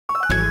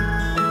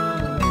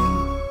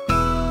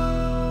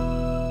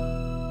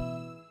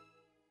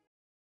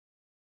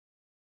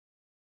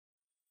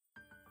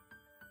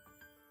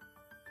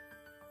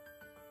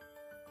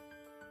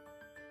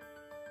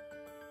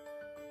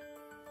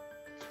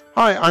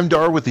Hi, I'm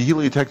Dar with the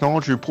Helia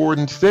Technology Report,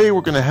 and today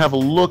we're going to have a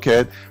look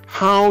at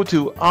how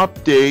to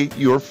update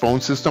your phone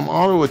system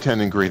auto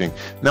attendant greeting.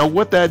 Now,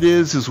 what that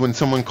is when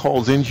someone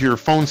calls into your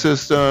phone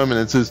system and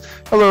it says,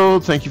 "Hello,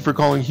 thank you for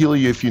calling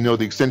Helia. If you know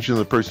the extension of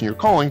the person you're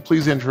calling,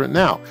 please enter it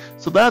now."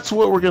 So that's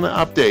what we're going to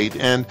update.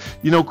 And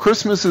you know,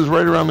 Christmas is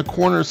right around the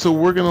corner, so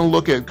we're going to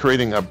look at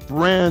creating a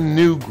brand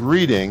new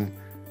greeting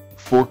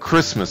for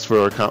Christmas for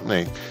our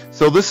company.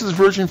 So this is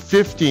version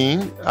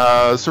 15,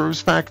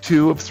 Service Pack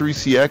 2 of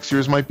 3CX.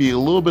 Yours might be a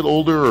little bit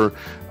older or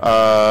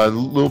a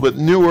little bit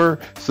newer,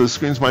 so the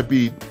screens might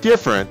be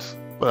different,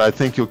 but I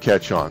think you'll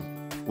catch on.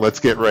 Let's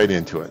get right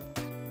into it.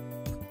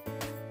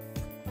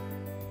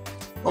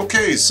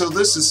 Okay, so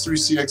this is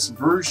 3CX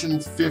version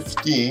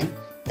 15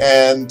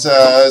 and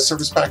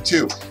Service Pack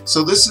 2.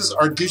 So this is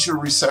our digital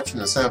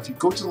receptionist. Now if you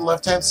go to the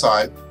left hand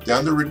side,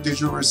 down to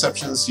digital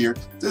receptionist here,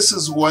 this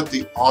is what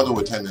the auto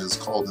attendant is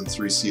called in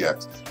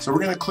 3CX. So we're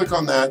going to click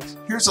on that.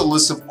 Here's a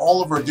list of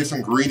all of our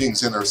different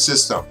greetings in our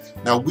system.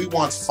 Now we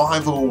want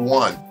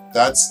 501.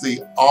 That's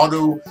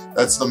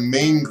the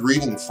main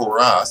greeting for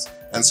us.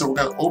 And so we're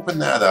going to open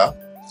that up.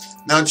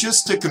 Now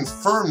just to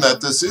confirm that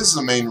this is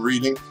the main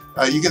reading,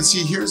 you can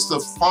see here's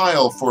the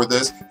file for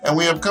this, and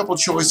we have a couple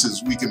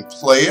choices. We can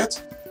play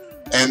it,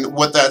 and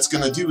what that's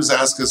going to do is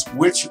ask us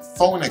which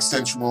phone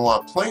extension we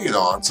want to play it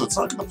on. So it's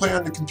not going to play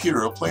on the computer,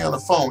 it'll play on the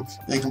phone,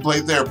 and you can play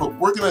it there, but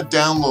we're going to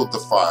download the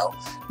file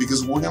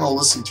because we're going to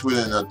listen to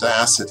it in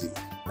Audacity.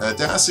 And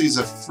Audacity is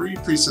a free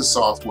piece of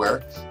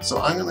software,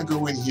 so I'm going to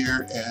go in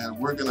here and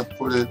we're going to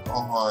put it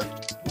on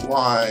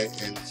Y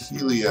and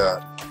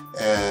Helia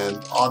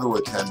and Auto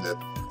Attendant.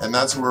 And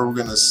that's where we're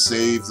going to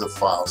save the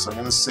file. So I'm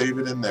going to save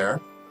it in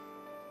there.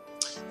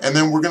 And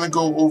then we're going to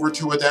go over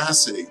to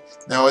Audacity.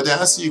 Now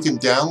Audacity you can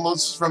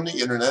download from the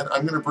internet.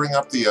 I'm going to bring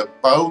up the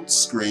About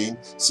screen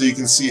so you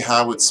can see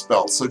how it's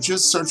spelled. So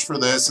just search for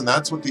this, and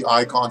that's what the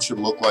icon should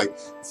look like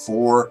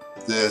for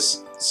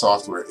this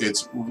software.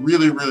 It's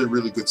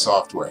really good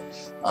software.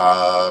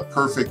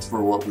 Perfect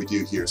for what we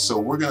do here. So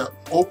we're going to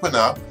open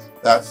up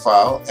that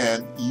file,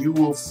 and you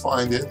will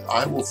find it,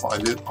 I will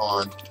find it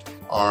on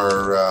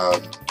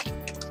our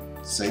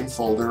same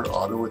folder,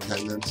 Auto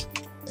Attendant,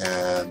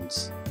 and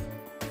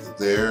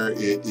there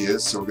it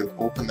is. So we're going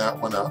to open that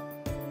one up,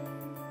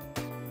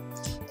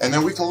 and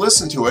then we can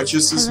listen to it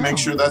just to make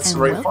sure that's the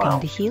right file.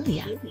 Welcome to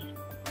Helia.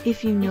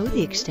 If you know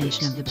the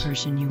extension of the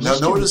person you wish now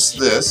to notice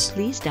reach, this.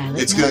 please dial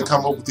it It's now. going to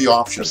come up with the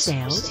options. For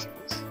sales,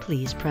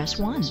 please press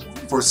 1.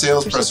 For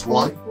sales, press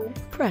support, 1.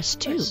 Press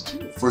 2.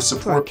 For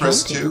support,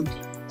 press 2.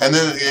 And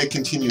then it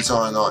continues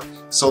on and on.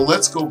 So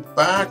let's go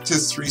back to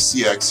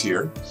 3CX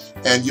here,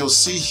 and you'll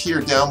see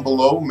here down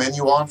below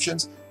menu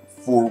options.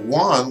 For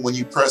 1, when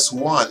you press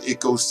 1, it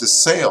goes to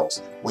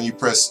sales. When you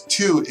press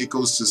 2, it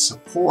goes to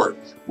support.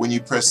 When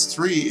you press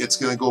 3, it's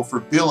going to go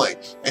for billing.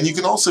 And you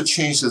can also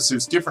change this.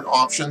 There's different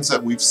options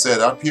that we've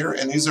set up here,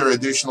 and these are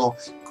additional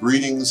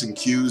greetings and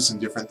cues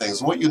and different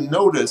things. What you'll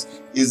notice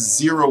is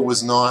 0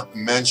 was not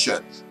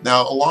mentioned.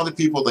 Now, a lot of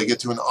people, they get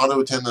to an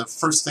auto attendant, the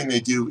first thing they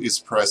do is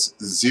press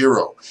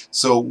 0.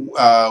 So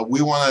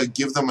we want to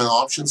give them an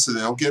option so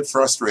they don't get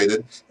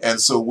frustrated. And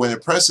so when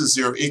it presses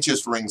 0, it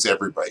just rings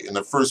everybody. And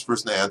the first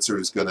person to answer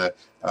is going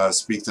to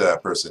speak to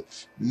that person.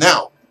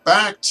 Now,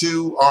 back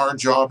to our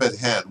job at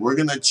hand. We're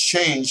going to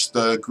change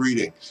the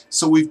greeting.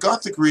 So we've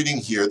got the greeting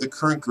here, the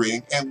current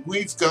greeting, and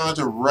we've got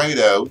to write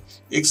out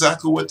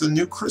exactly what the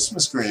new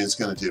Christmas greeting is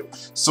going to do.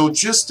 So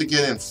just to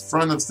get in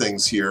front of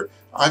things here,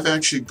 I've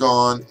actually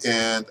gone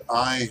and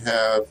I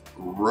have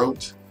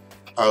wrote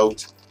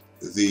out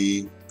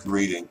the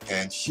greeting,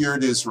 and here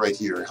it is right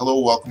here. Hello,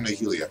 welcome to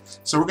Helia.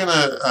 So we're going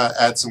to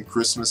add some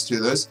Christmas to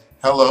this.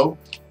 Hello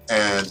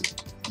and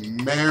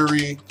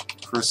Merry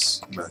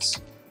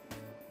Christmas.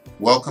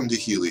 Welcome to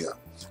Helia.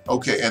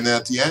 Okay, and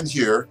then at the end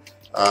here,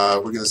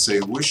 we're going to say,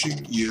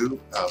 wishing you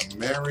a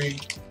Merry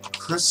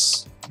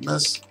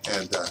Christmas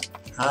and a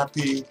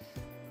Happy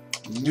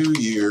New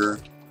Year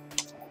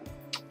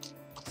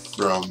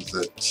from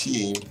the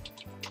team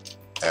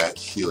at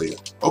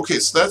Helia. Okay,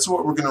 so that's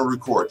what we're going to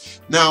record.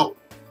 Now,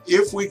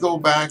 if we go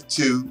back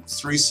to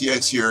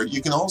 3CX here,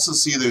 you can also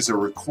see there's a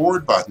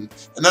record button,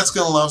 and that's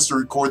going to allow us to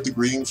record the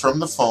greeting from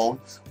the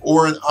phone,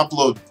 or an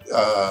upload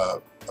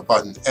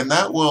button, and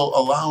that will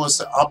allow us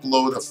to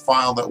upload a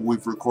file that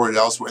we've recorded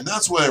elsewhere. And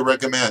that's what I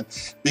recommend,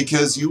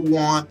 because you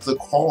want the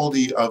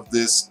quality of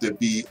this to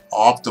be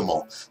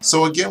optimal.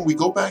 So again, we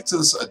go back to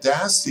this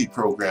Audacity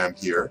program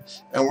here,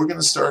 and we're going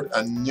to start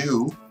a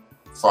new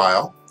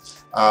file,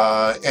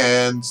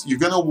 and you're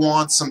going to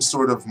want some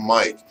sort of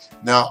mic.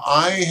 Now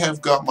I have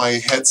got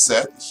my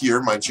headset here,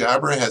 my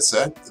Jabra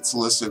headset. It's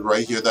listed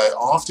right here that I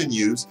often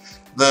use.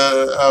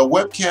 The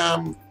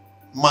webcam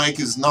mic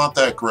is not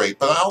that great,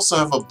 but I also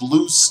have a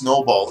Blue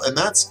Snowball, and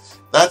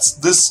that's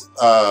this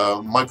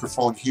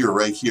microphone here,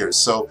 right here.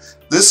 So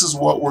this is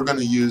what we're going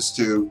to use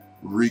to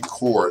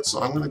record.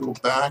 So I'm going to go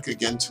back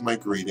again to my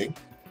greeting,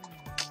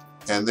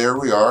 and there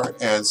we are.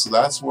 And so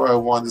that's where I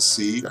want to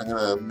see. I'm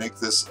going to make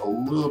this a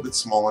little bit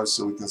smaller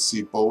so we can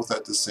see both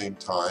at the same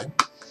time.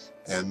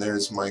 And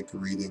there's my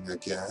greeting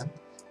again.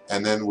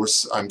 and then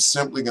I'm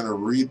simply going to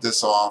read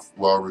this off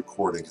while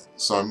recording it.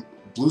 So I'm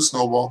Blue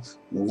Snowball.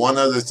 One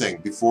other thing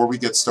before we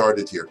get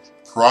started here.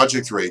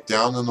 Project rate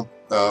down in the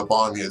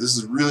bottom here. This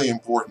is really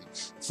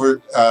important.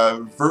 For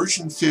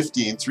version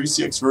 15,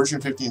 3CX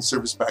version 15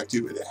 Service Pack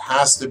 2, it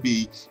has to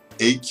be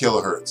 8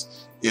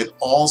 kilohertz. It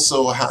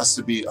also has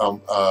to be a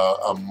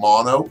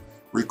mono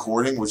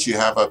recording, which you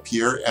have up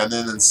here, and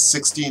then in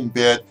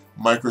 16-bit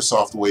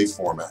Microsoft Wave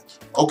format.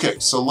 Okay,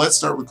 so let's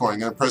start recording. I'm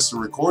going to press the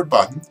record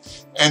button,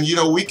 and you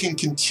know, we can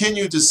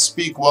continue to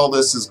speak while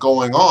this is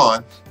going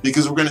on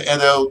because we're going to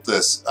edit out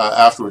this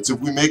afterwards. If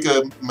we make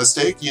a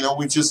mistake, you know,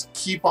 we just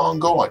keep on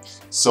going.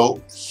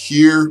 So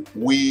here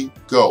we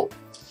go.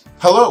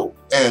 Hello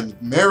and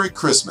Merry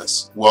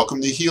Christmas.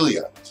 Welcome to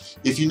Helia.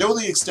 If you know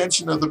the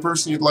extension of the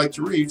person you'd like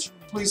to reach,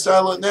 please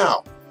dial it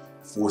now.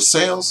 For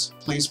sales,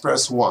 please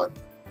press 1.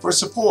 For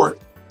support,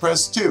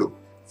 press 2.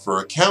 For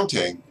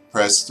accounting,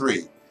 press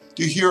 3.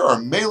 To hear our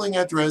mailing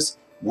address,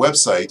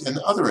 website, and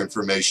other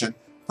information,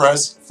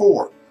 press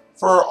 4.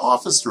 For our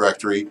office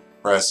directory,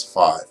 press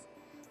 5.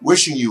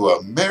 Wishing you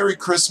a Merry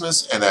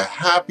Christmas and a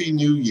Happy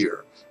New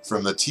Year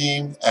from the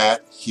team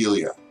at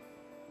Helia.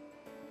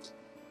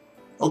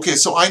 Okay,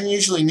 so I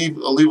usually leave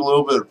a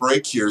little bit of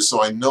break here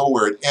so I know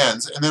where it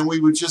ends, and then we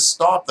would just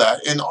stop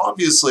that. And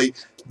obviously,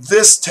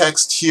 this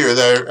text here,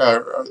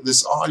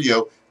 this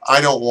audio, I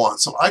don't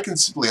want. So I can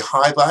simply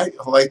highlight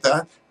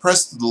that,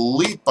 press the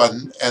delete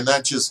button, and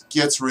that just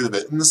gets rid of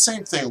it. And the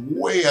same thing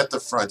way at the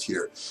front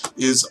here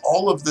is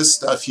all of this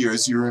stuff here,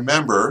 as you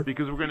remember.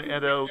 Because we're going to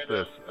edit out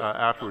this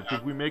afterwards.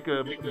 If we make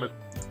a...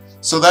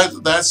 So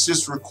that's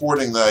just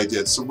recording that I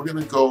did. So we're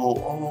going to go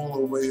all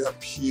the way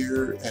up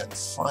here and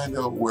find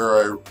out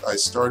where I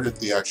started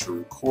the actual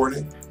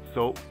recording.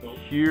 So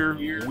here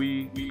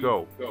we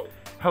go.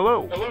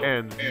 Hello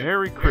and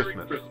Merry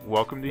Christmas.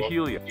 Welcome to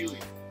Helia.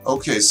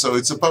 Okay, so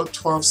it's about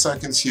 12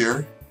 seconds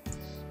here.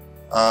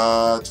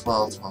 12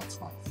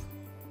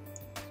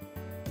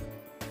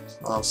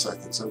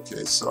 seconds.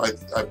 Okay, so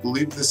I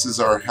believe this is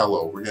our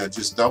hello. We're going to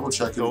just double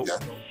check it again.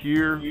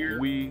 Here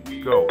we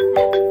go.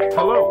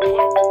 Hello.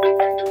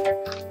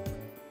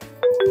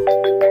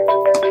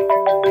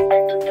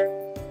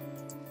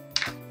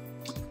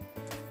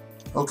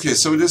 Okay,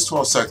 so it is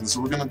 12 seconds.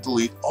 So we're going to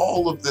delete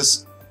all of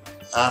this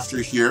after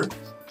here.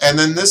 And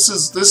then this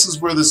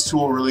is where this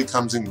tool really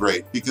comes in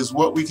great, because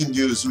what we can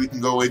do is we can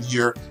go in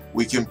here,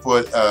 we can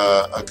put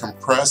a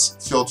compress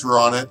filter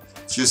on it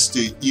just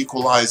to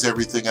equalize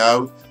everything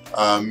out,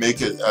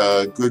 make it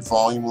a good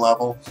volume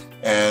level,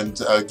 and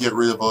get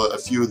rid of a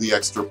few of the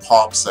extra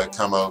pops that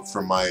come out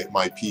from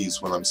my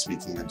P's when I'm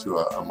speaking into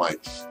a mic.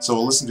 So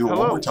we'll listen to it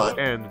one more time.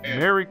 And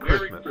Merry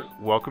Christmas.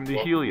 Welcome to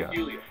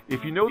Helia.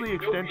 If you know the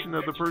extension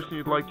of the person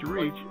you'd like to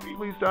reach,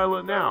 please dial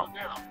it now.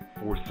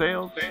 For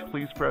sales,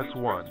 please press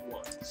 1.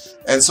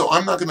 And so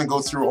I'm not going to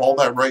go through all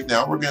that right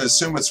now. We're going to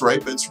assume it's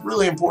right, but it's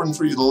really important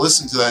for you to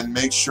listen to that and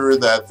make sure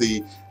that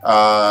the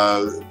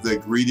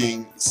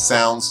greeting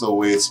sounds the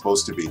way it's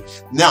supposed to be.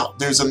 Now,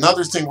 there's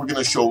another thing we're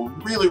going to show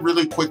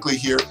really quickly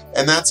here,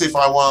 and that's if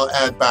I want to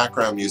add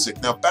background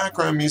music. Now,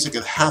 background music,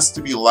 it has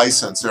to be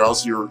licensed, or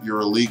else you're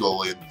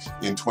illegal in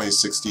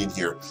 2016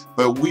 here.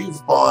 But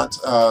we've bought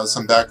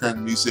some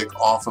background music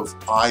off of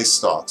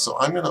iStock. So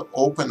I'm going to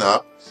open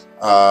up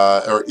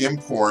or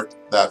import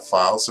that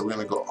file. So we're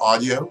going to go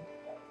audio,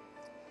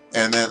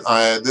 and then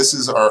this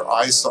is our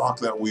iStock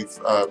that we've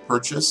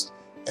purchased,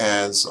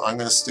 and so I'm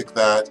going to stick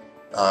that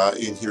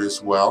in here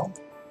as well.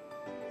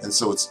 And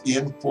so it's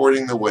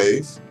importing the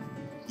wave.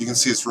 You can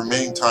see it's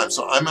remaining time,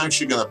 so I'm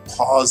actually going to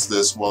pause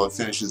this while it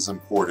finishes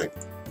importing.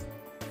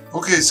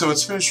 Okay, so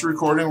it's finished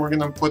recording. We're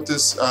going to put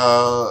this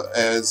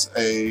as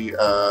a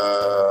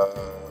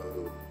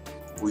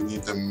we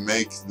need to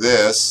make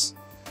this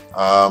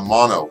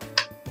mono.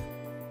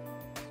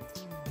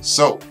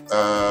 So,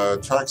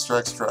 tracks,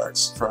 0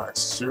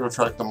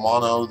 track to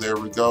mono, there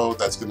we go,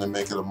 that's going to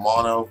make it a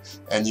mono,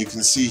 and you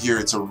can see here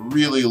it's a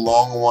really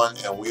long one,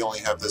 and we only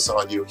have this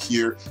audio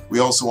here. We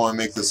also want to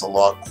make this a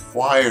lot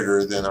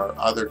quieter than our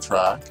other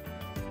track,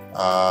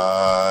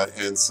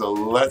 and so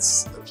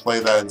let's play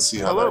that and see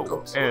how that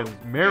goes. And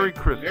Merry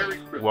Christmas.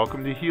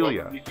 Welcome to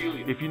Helia.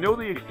 If you know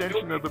the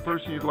extension of the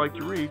person you'd like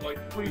to reach,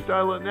 please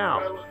dial it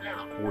now.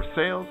 For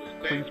sales,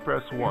 please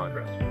press 1.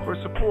 For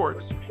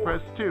support,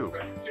 press 2.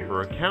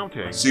 For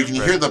accounting, so you can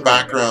hear the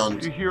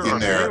background in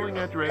there.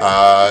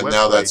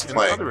 Now that's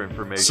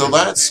playing. So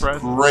that's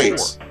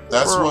great.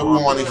 That's what we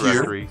want to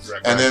hear.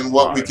 And then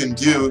what we can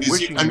do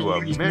is, I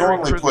mean, you can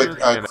normally put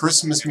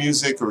Christmas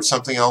music or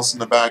something else in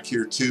the back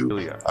here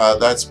too.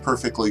 That's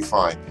perfectly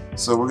fine.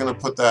 So we're going to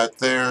put that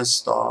there.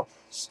 Stop.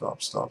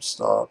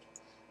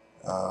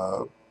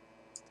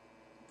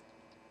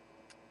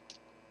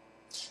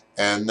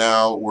 And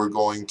now we're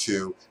going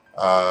to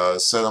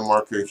set a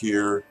marker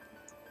here.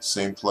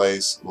 Same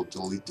place. We'll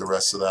delete the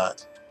rest of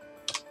that.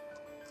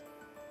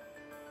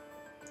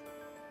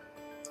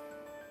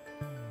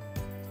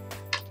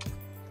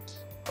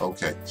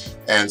 Okay,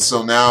 and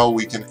so now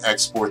we can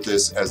export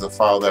this as a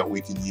file that we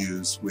can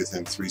use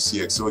within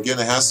 3CX. So again,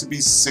 it has to be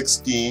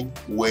 16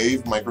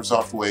 Wave,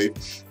 Microsoft Wave,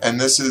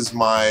 and this is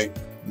my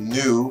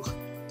new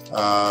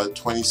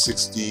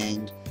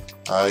 2016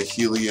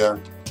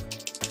 Helia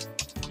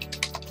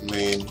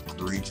main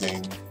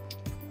greeting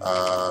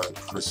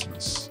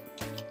Christmas.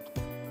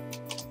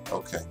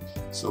 Okay,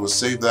 so we'll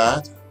save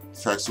that.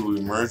 Tracks will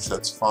be merged,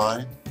 that's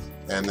fine.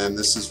 And then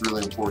this is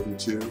really important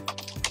too.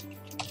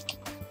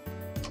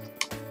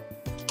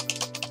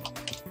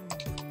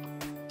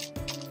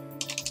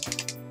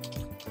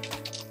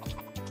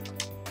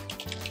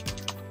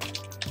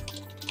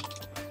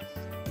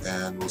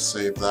 And we'll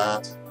save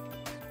that.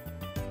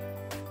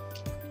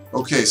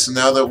 Okay, so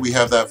now that we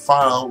have that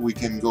file, we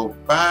can go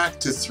back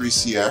to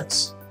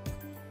 3CX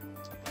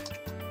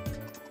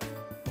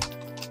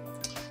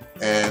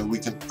and we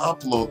can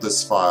upload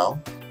this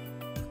file.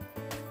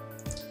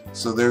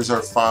 So there's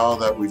our file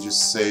that we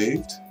just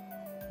saved.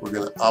 We're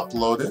going to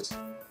upload it,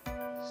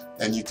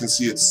 and you can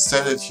see it's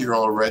set it here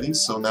already.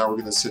 So now we're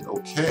going to hit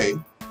OK.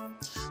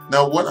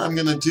 Now what I'm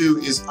going to do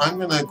is I'm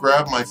going to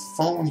grab my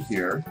phone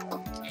here.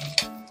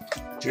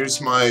 Here's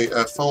my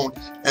phone,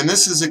 and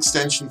this is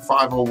extension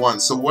 501.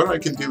 So what I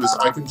can do is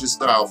I can just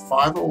dial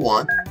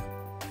 501.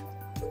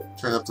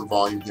 Turn up the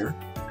volume here.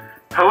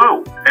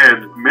 Hello,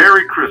 and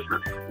Merry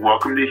Christmas.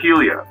 Welcome to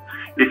Helia.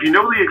 If you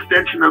know the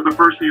extension of the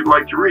person you'd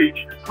like to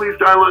reach, please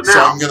dial it now. So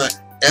I'm going to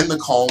end the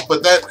call,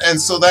 but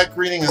so that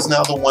greeting is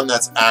now the one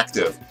that's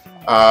active.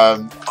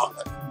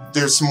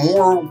 There's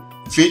more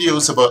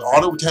videos about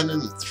Auto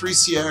Attendant and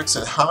 3CX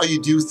and how you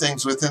do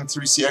things within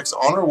 3CX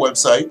on our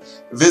website.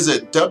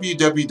 Visit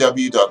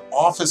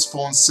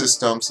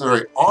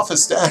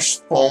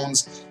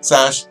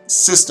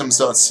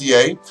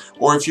office-phones-systems.ca,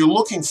 or if you're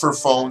looking for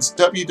phones,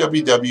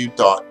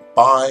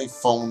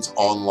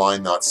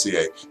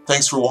 www.BuyPhonesOnline.ca.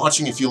 Thanks for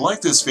watching. If you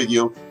like this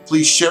video,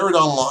 please share it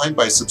online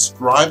by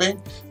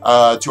subscribing to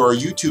our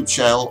YouTube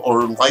channel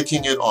or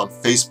liking it on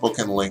Facebook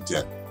and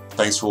LinkedIn.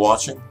 Thanks for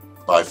watching.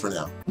 Bye for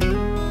now.